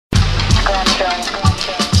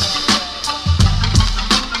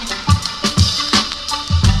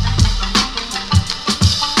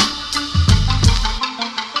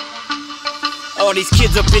All these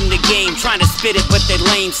kids up in the game trying to spit it, but they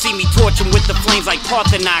lame. See me torch 'em with the flames like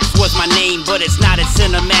Parthenax was my name. But it's not a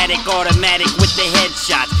cinematic, automatic with the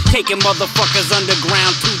headshots. Taking motherfuckers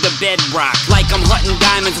underground through the bedrock. Like I'm hunting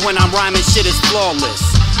diamonds when I'm rhyming, shit is flawless.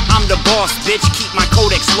 I'm the boss, bitch, keep my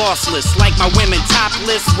codex lossless. Like my women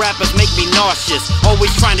topless, rappers make me nauseous.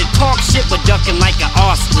 Always trying to talk shit, but ducking like an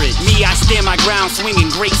ostrich. Me, I stand my ground, swinging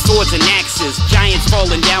great swords and axes. Giants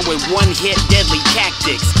falling down with one hit, deadly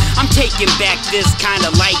tactics. I'm taking back this kinda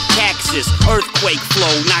like taxes. Earthquake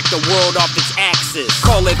flow, knock the world off its axis.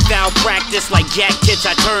 Call it foul practice, like jack tits,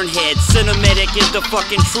 I turn head. Cinematic is the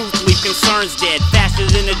fucking truth, leave concerns dead. Faster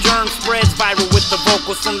than the germ spreads, viral with the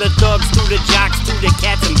vocals. From the thugs to the jocks to the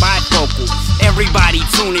cats and bifocals. Everybody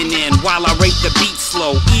tuning in while I rape the beat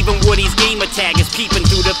slow. Even Woody's gamer tag is peeping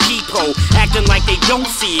through the peephole. Acting like they don't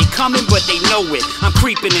see it coming, but they know it. I'm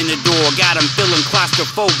creeping in the door, got them feeling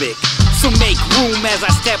claustrophobic. So make room as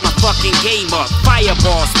I step my fucking game up.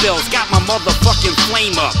 Fireball spells, got my motherfucking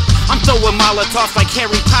flame up. I'm throwing Molotovs like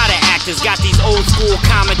Harry Potter actors. Got these old school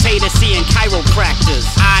commentators seeing chiropractors.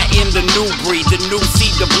 I am the new breed, the new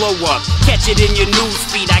seed to blow up. Catch it in your news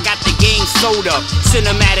feed, I got the game sewed up.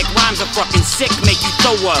 Cinematic rhymes are fucking sick, make you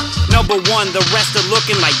throw up. Number one, the rest are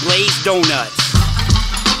looking like glazed donuts.